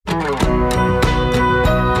Hello,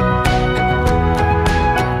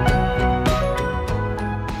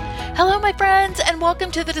 my friends, and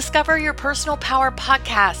welcome to the Discover Your Personal Power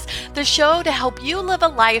podcast, the show to help you live a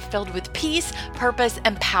life filled with peace, purpose,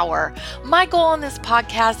 and power. My goal on this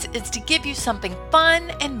podcast is to give you something fun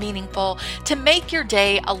and meaningful to make your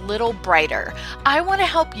day a little brighter. I want to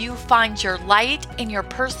help you find your light and your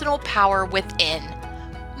personal power within.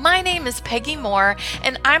 My name is Peggy Moore,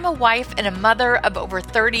 and I'm a wife and a mother of over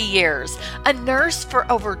 30 years, a nurse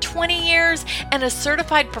for over 20 years, and a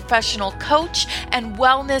certified professional coach and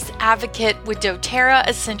wellness advocate with doTERRA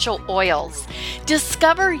Essential Oils.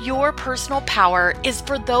 Discover Your Personal Power is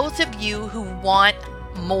for those of you who want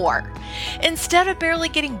more. Instead of barely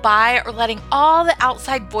getting by or letting all the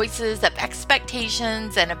outside voices of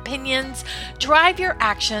expectations and opinions drive your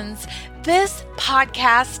actions, this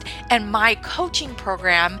podcast and my coaching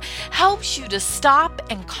program helps you to stop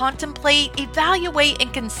and contemplate, evaluate,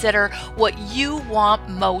 and consider what you want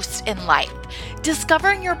most in life.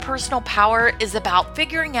 Discovering your personal power is about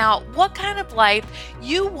figuring out what kind of life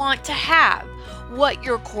you want to have, what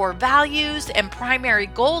your core values and primary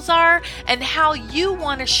goals are, and how you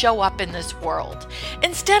want to show up in this world.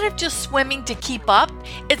 Instead of just swimming to keep up,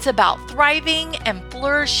 it's about thriving and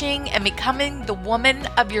flourishing and becoming the woman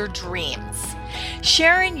of your dreams.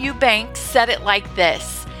 Sharon Eubanks said it like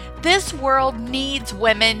this: "This world needs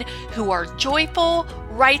women who are joyful,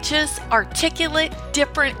 righteous, articulate,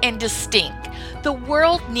 different, and distinct. The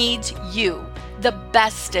world needs you, the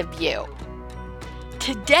best of you."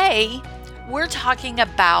 Today, we're talking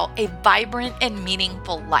about a vibrant and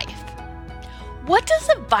meaningful life. What does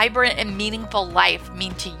a vibrant and meaningful life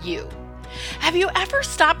mean to you? Have you ever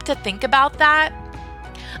stopped to think about that?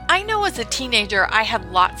 I know as a teenager, I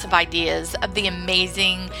had lots of ideas of the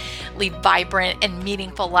amazingly vibrant and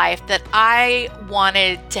meaningful life that I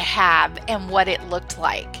wanted to have and what it looked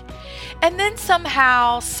like. And then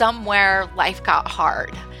somehow, somewhere, life got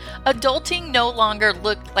hard. Adulting no longer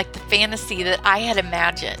looked like the fantasy that I had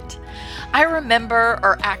imagined. I remember,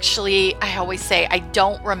 or actually, I always say I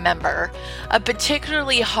don't remember, a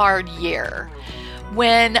particularly hard year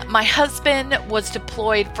when my husband was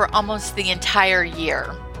deployed for almost the entire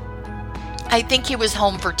year. I think he was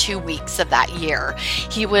home for 2 weeks of that year.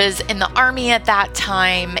 He was in the Army at that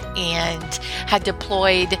time and had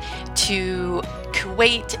deployed to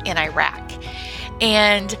Kuwait and Iraq.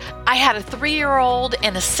 And I had a 3-year-old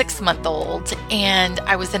and a 6-month-old, and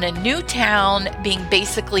I was in a new town being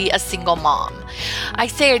basically a single mom. I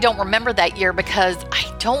say I don't remember that year because I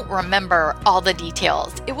don't remember all the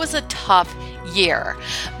details. It was a tough year.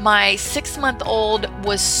 My 6-month-old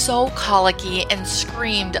was so colicky and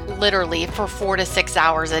screamed literally for 4 to 6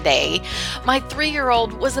 hours a day. My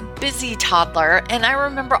 3-year-old was a busy toddler, and I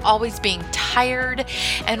remember always being tired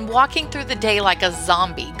and walking through the day like a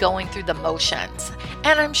zombie going through the motions.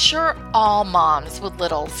 And I'm sure all moms with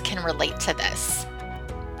littles can relate to this.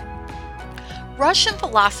 Russian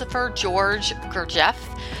philosopher George Gurdjieff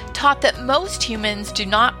taught that most humans do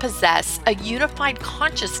not possess a unified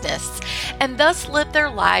consciousness and thus live their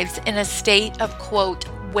lives in a state of, quote,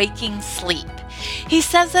 waking sleep. He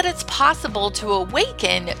says that it's possible to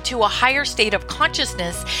awaken to a higher state of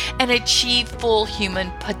consciousness and achieve full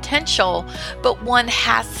human potential, but one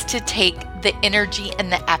has to take the energy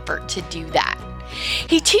and the effort to do that.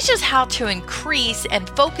 He teaches how to increase and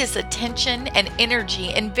focus attention and energy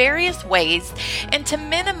in various ways and to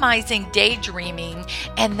minimizing daydreaming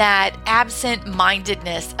and that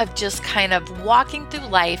absent-mindedness of just kind of walking through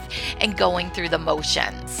life and going through the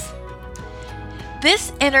motions.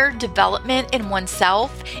 This inner development in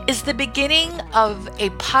oneself is the beginning of a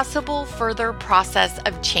possible further process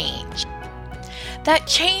of change. That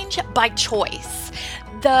change by choice.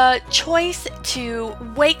 The choice to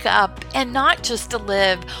wake up and not just to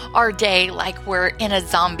live our day like we're in a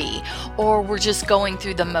zombie or we're just going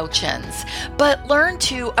through the motions, but learn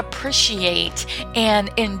to appreciate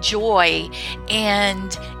and enjoy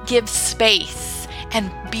and give space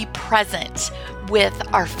and be present with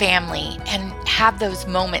our family and have those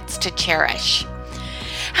moments to cherish.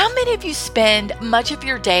 How many of you spend much of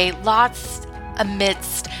your day lost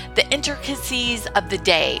amidst the intricacies of the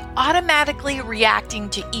day, automatically reacting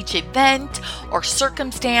to each event or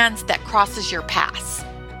circumstance that crosses your path?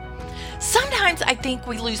 Sometimes I think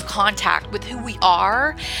we lose contact with who we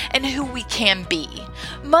are and who we can be.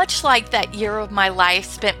 Much like that year of my life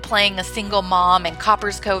spent playing a single mom in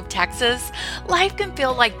Coppers Cove, Texas, life can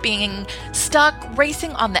feel like being stuck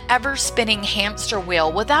racing on the ever-spinning hamster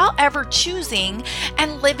wheel without ever choosing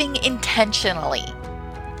and living intentionally.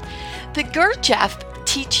 The Gurdjieff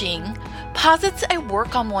teaching posits a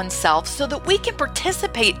work on oneself so that we can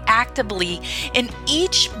participate actively in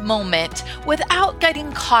each moment without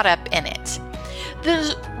getting caught up in it.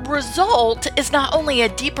 The result is not only a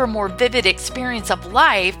deeper, more vivid experience of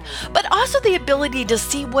life, but also the ability to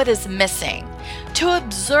see what is missing, to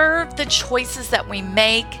observe the choices that we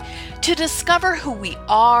make, to discover who we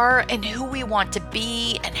are and who we want to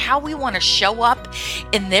be and how we want to show up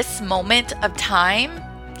in this moment of time.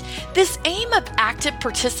 This aim of active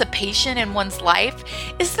participation in one's life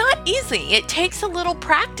is not easy. It takes a little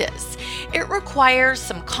practice. It requires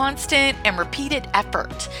some constant and repeated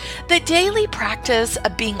effort. The daily practice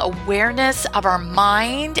of being awareness of our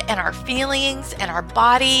mind and our feelings and our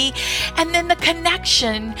body, and then the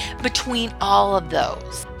connection between all of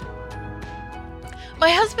those. My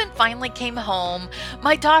husband finally came home,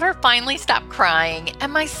 my daughter finally stopped crying,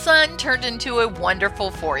 and my son turned into a wonderful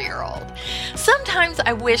 4-year-old. Sometimes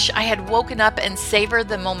I wish I had woken up and savored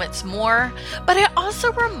the moments more, but I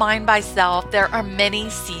also remind myself there are many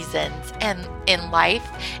seasons in life,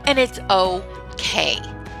 and it's okay.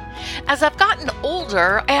 As I've gotten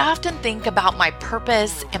older, I often think about my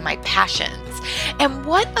purpose and my passions, and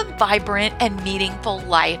what a vibrant and meaningful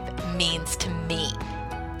life means to me.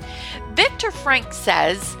 Viktor Frankl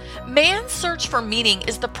says, man's search for meaning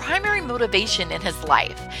is the primary motivation in his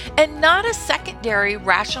life, and not a secondary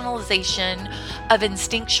rationalization of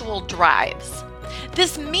instinctual drives.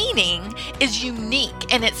 This meaning is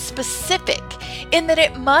unique and it's specific in that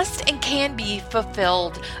it must and can be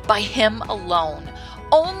fulfilled by him alone.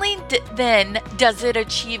 Only then does it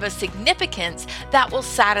achieve a significance that will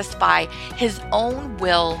satisfy his own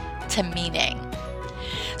will to meaning.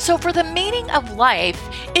 So for the meaning of life,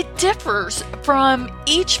 it differs from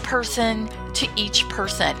each person to each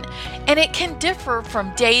person, and it can differ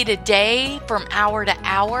from day to day, from hour to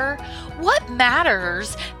hour. What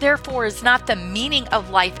matters, therefore, is not the meaning of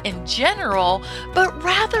life in general, but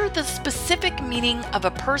rather the specific meaning of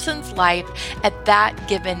a person's life at that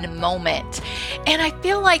given moment. And I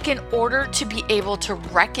feel like in order to be able to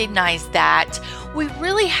recognize that, we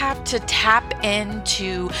really have to tap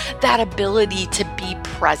into that ability to be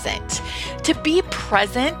present. To be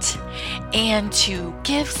present and to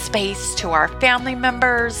give space to our family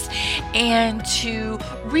members and to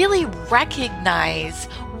really recognize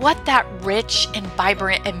what that rich and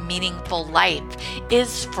vibrant and meaningful life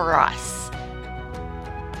is for us.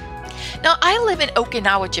 Now, I live in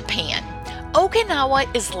Okinawa, Japan.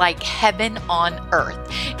 Okinawa is like heaven on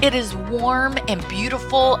earth. It is warm and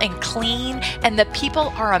beautiful and clean, and the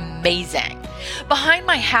people are amazing. Behind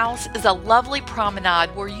my house is a lovely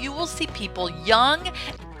promenade where you will see people young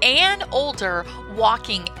and older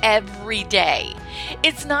walking every day.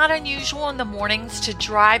 It's not unusual in the mornings to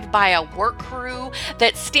drive by a work crew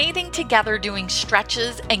that's standing together doing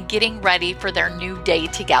stretches and getting ready for their new day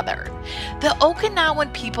together. The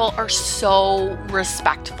Okinawan people are so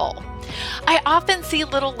respectful. I often see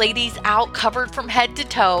little ladies out covered from head to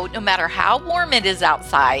toe, no matter how warm it is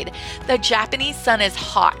outside. The Japanese sun is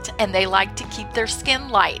hot and they like to keep their skin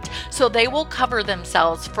light, so they will cover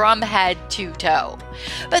themselves from head to toe.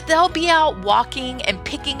 But they'll be out walking and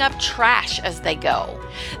picking up trash as they go.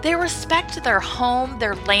 They respect their home,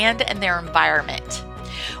 their land, and their environment.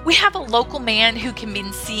 We have a local man who can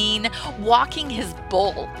be seen walking his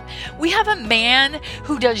bull. We have a man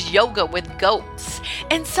who does yoga with goats.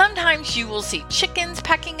 And sometimes you will see chickens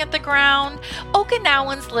pecking at the ground.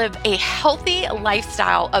 Okinawans live a healthy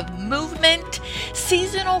lifestyle of movement,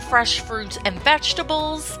 seasonal fresh fruits and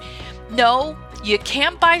vegetables. No, you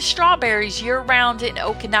can't buy strawberries year-round in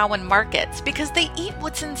Okinawan markets because they eat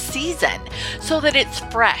what's in season so that it's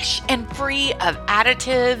fresh and free of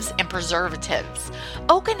additives and preservatives.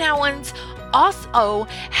 Okinawans also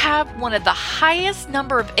have one of the highest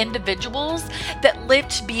number of individuals that live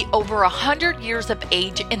to be over 100 years of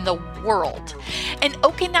age in the world. And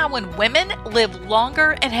Okinawan women live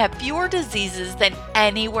longer and have fewer diseases than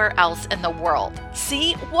anywhere else in the world.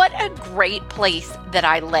 See, what a great place that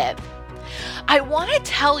I live. I want to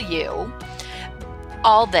tell you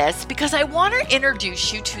all this because I want to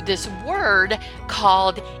introduce you to this word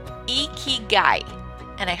called ikigai.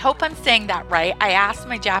 And I hope I'm saying that right. I asked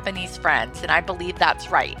my Japanese friends, and I believe that's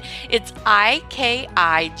right. It's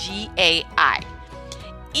Ikigai.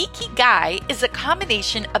 Ikigai is a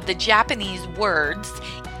combination of the Japanese words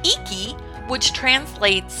iki, which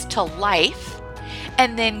translates to life,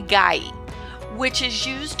 and then gai, which is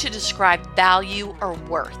used to describe value or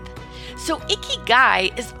worth. So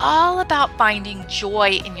Ikigai is all about finding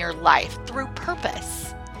joy in your life through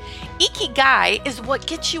purpose. Ikigai is what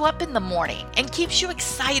gets you up in the morning and keeps you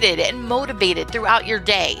excited and motivated throughout your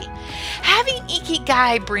day. Having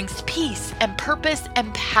Ikigai brings peace and purpose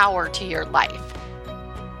and power to your life.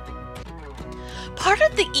 Part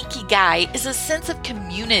of the Ikigai is a sense of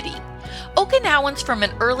community. Okinawans from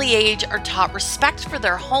an early age are taught respect for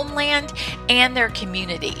their homeland and their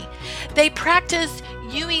community. They practice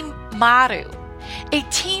Yuimaru, a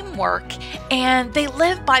teamwork, and they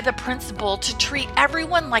live by the principle to treat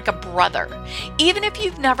everyone like a brother, even if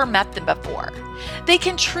you've never met them before. They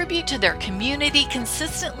contribute to their community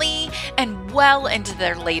consistently and well into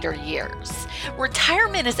their later years.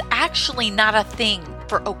 Retirement is actually not a thing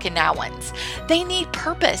for Okinawans. They need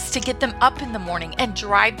purpose to get them up in the morning and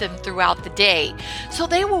drive them throughout the day. So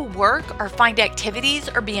they will work or find activities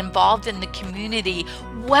or be involved in the community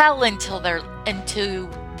well into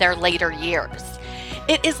their later years.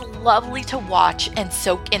 It is lovely to watch and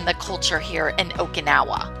soak in the culture here in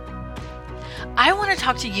Okinawa. I want to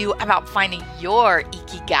talk to you about finding your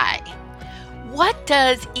Ikigai. What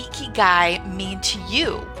does Ikigai mean to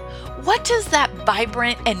you? What does that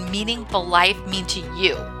vibrant and meaningful life mean to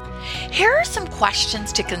you? Here are some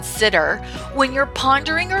questions to consider when you're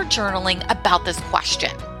pondering or journaling about this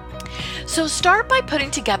question. So start by putting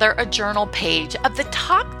together a journal page of the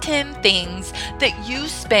top 10 things that you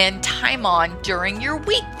spend time on during your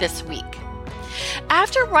week this week.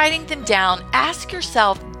 After writing them down, ask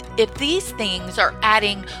yourself if these things are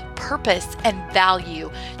adding purpose and value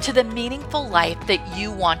to the meaningful life that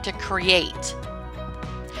you want to create.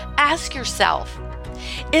 Ask yourself,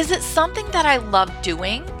 is it something that I love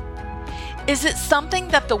doing? Is it something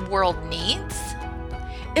that the world needs?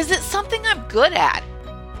 Is it something I'm good at?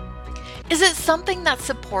 Is it something that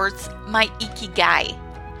supports my Ikigai?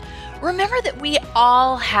 Remember that we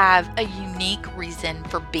all have a unique reason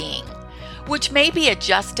for being, which may be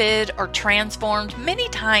adjusted or transformed many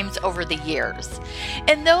times over the years.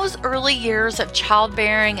 In those early years of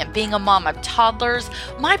childbearing and being a mom of toddlers,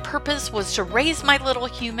 my purpose was to raise my little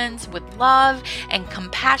humans with love and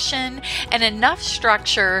compassion and enough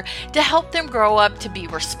structure to help them grow up to be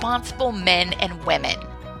responsible men and women.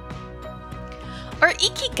 Our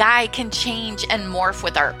Ikigai can change and morph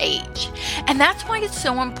with our age, and that's why it's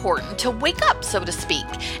so important to wake up, so to speak,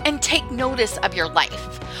 and take notice of your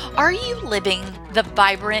life. Are you living the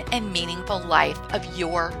vibrant and meaningful life of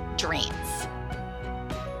your dreams?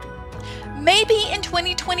 Maybe in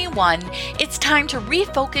 2021, it's time to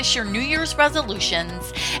refocus your New Year's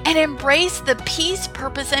resolutions and embrace the peace,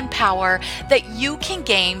 purpose, and power that you can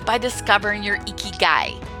gain by discovering your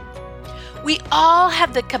Ikigai. We all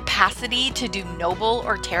have the capacity to do noble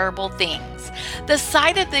or terrible things. The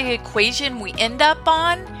side of the equation we end up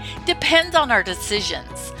on depends on our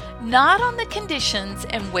decisions, not on the conditions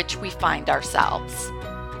in which we find ourselves.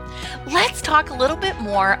 Let's talk a little bit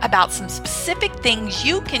more about some specific things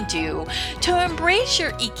you can do to embrace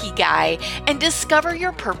your Ikigai and discover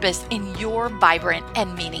your purpose in your vibrant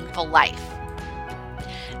and meaningful life.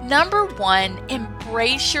 Number 1,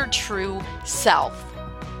 embrace your true self.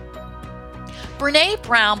 Brené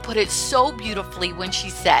Brown put it so beautifully when she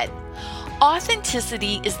said,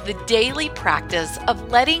 "Authenticity is the daily practice of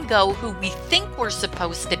letting go who we think we're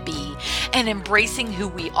supposed to be and embracing who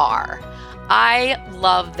we are." I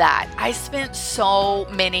love that. I spent so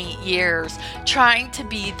many years trying to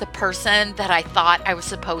be the person that I thought I was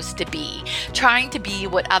supposed to be, trying to be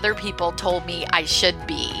what other people told me I should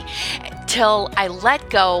be, till I let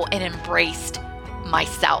go and embraced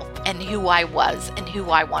myself and who I was and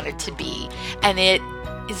who I wanted to be. And it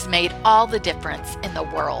has made all the difference in the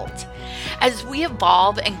world. As we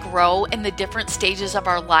evolve and grow in the different stages of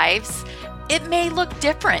our lives, it may look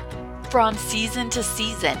different from season to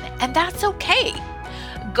season, and that's okay.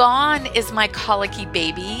 Gone is my colicky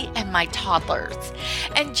baby and my toddlers.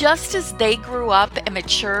 And just as they grew up and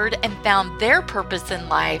matured and found their purpose in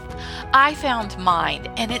life, I found mine,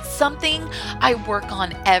 and it's something I work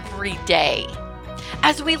on every day.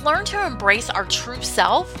 As we learn to embrace our true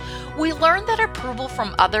self, we learn that approval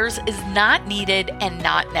from others is not needed and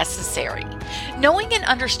not necessary. Knowing and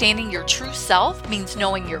understanding your true self means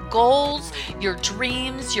knowing your goals, your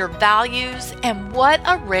dreams, your values, and what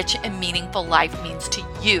a rich and meaningful life means to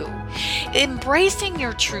you. Embracing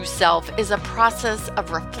your true self is a process of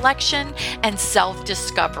reflection and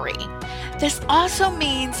self-discovery. This also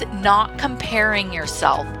means not comparing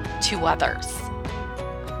yourself to others.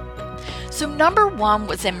 So number 1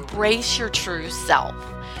 was embrace your true self.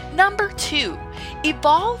 Number 2,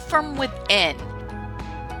 evolve from within.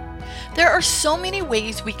 There are so many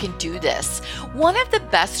ways we can do this. One of the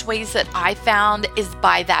best ways that I found is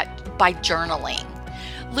by journaling.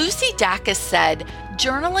 Lucy Dacus said,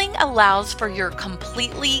 Journaling allows for your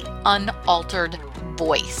completely unaltered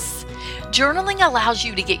voice. Journaling allows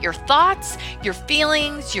you to get your thoughts, your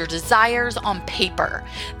feelings, your desires on paper.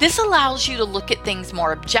 This allows you to look at things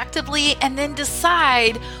more objectively and then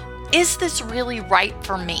decide, is this really right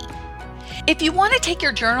for me? If you want to take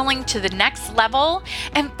your journaling to the next level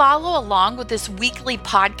and follow along with this weekly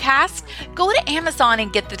podcast, go to Amazon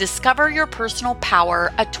and get the Discover Your Personal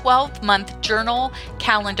Power, a 12-month journal,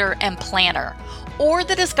 calendar, and planner, or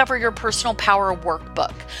the Discover Your Personal Power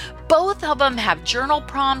workbook. Both of them have journal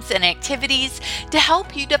prompts and activities to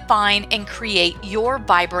help you define and create your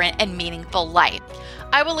vibrant and meaningful life.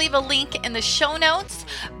 I will leave a link in the show notes,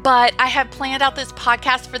 but I have planned out this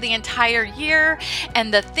podcast for the entire year,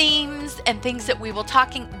 and the themes and things that we will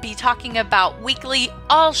be talking about weekly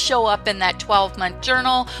all show up in that 12-month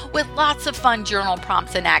journal with lots of fun journal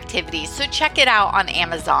prompts and activities. So check it out on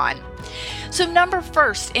Amazon. So number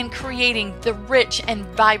first in creating the rich and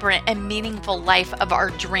vibrant and meaningful life of our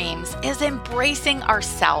dreams is embracing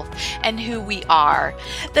ourselves and who we are.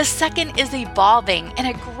 The second is evolving, and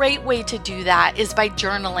a great way to do that is by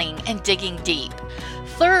journaling and digging deep.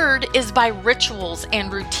 Third is by rituals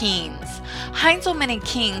and routines. Heinzelman and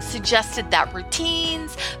King suggested that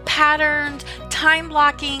routines, patterns, time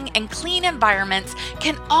blocking, and clean environments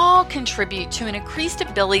can all contribute to an increased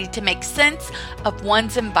ability to make sense of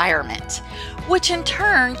one's environment, which in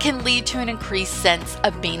turn can lead to an increased sense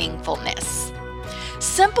of meaningfulness.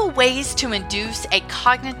 Simple ways to induce a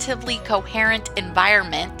cognitively coherent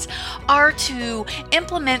environment are to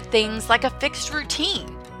implement things like a fixed routine.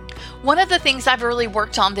 One of the things I've really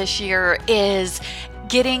worked on this year is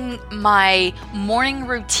getting my morning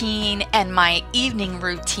routine and my evening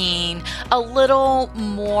routine a little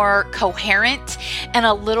more coherent and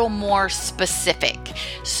a little more specific,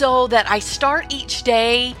 so that I start each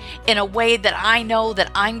day in a way that I know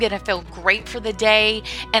that I'm going to feel great for the day,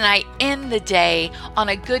 and I end the day on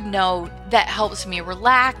a good note that helps me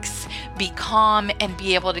relax, be calm, and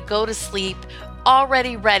be able to go to sleep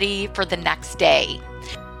already ready for the next day.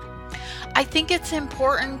 I think it's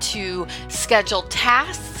important to schedule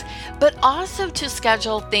tasks, but also to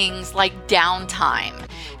schedule things like downtime,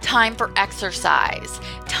 time for exercise,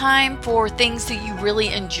 time for things that you really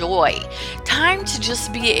enjoy, time to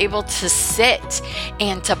just be able to sit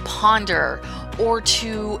and to ponder or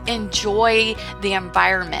to enjoy the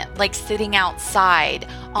environment, like sitting outside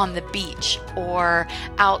on the beach or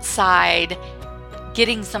outside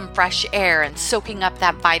getting some fresh air and soaking up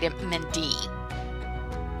that vitamin D.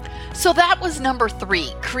 So that was number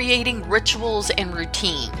 3, creating rituals and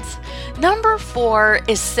routines. Number 4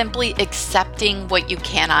 is simply accepting what you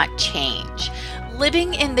cannot change.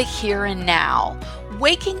 Living in the here and now.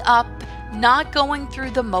 Waking up, not going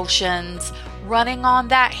through the motions, running on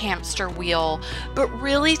that hamster wheel, but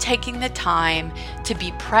really taking the time to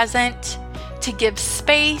be present, to give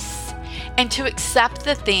space, and to accept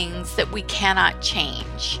the things that we cannot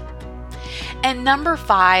change. And number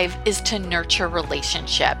 5 is to nurture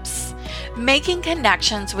relationships. Making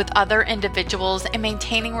connections with other individuals and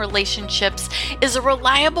maintaining relationships is a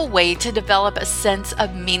reliable way to develop a sense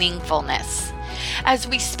of meaningfulness. As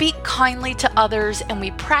we speak kindly to others and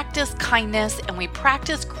we practice kindness and we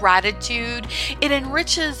practice gratitude, it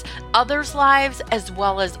enriches others' lives as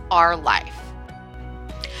well as our life.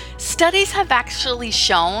 Studies have actually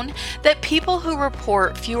shown that people who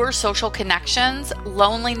report fewer social connections,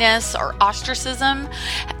 loneliness, or ostracism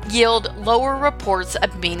yield lower reports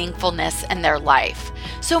of meaningfulness in their life.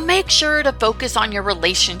 So make sure to focus on your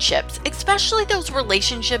relationships, especially those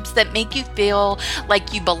relationships that make you feel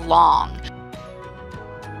like you belong.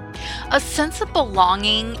 A sense of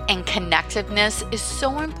belonging and connectiveness is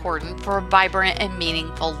so important for a vibrant and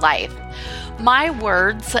meaningful life. My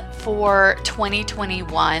words for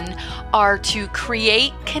 2021 are to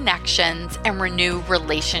create connections and renew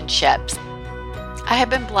relationships. I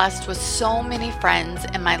have been blessed with so many friends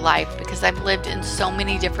in my life because I've lived in so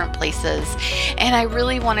many different places, and I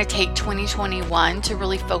really want to take 2021 to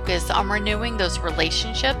really focus on renewing those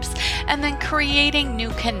relationships and then creating new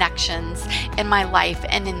connections in my life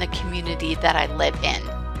and in the community that I live in.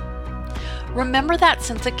 Remember that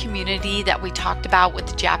sense of community that we talked about with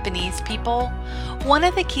the Japanese people? One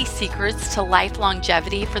of the key secrets to life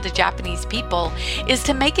longevity for the Japanese people is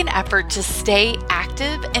to make an effort to stay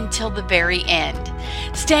active until the very end.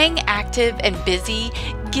 Staying active and busy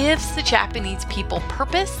gives the Japanese people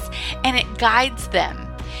purpose, and it guides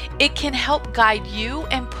them. It can help guide you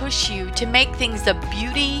and push you to make things of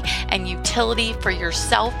beauty and utility for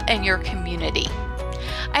yourself and your community.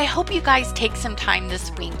 I hope you guys take some time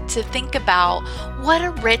this week to think about what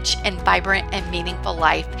a rich and vibrant and meaningful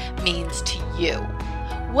life means to you.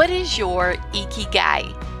 What is your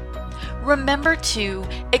ikigai? Remember to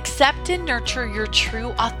accept and nurture your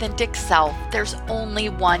true, authentic self. There's only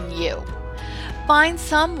one you. Find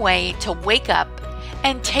some way to wake up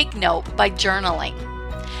and take note by journaling.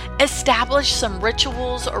 Establish some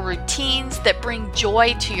rituals or routines that bring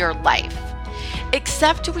joy to your life.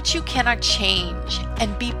 Accept what you cannot change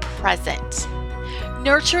and be present.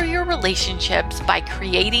 Nurture your relationships by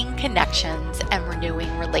creating connections and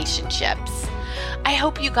renewing relationships. I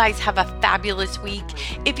hope you guys have a fabulous week.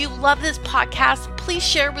 If you love this podcast, please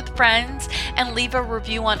share with friends and leave a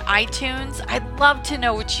review on iTunes. I'd love to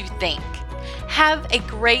know what you think. Have a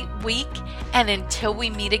great week, and until we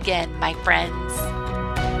meet again, my friends.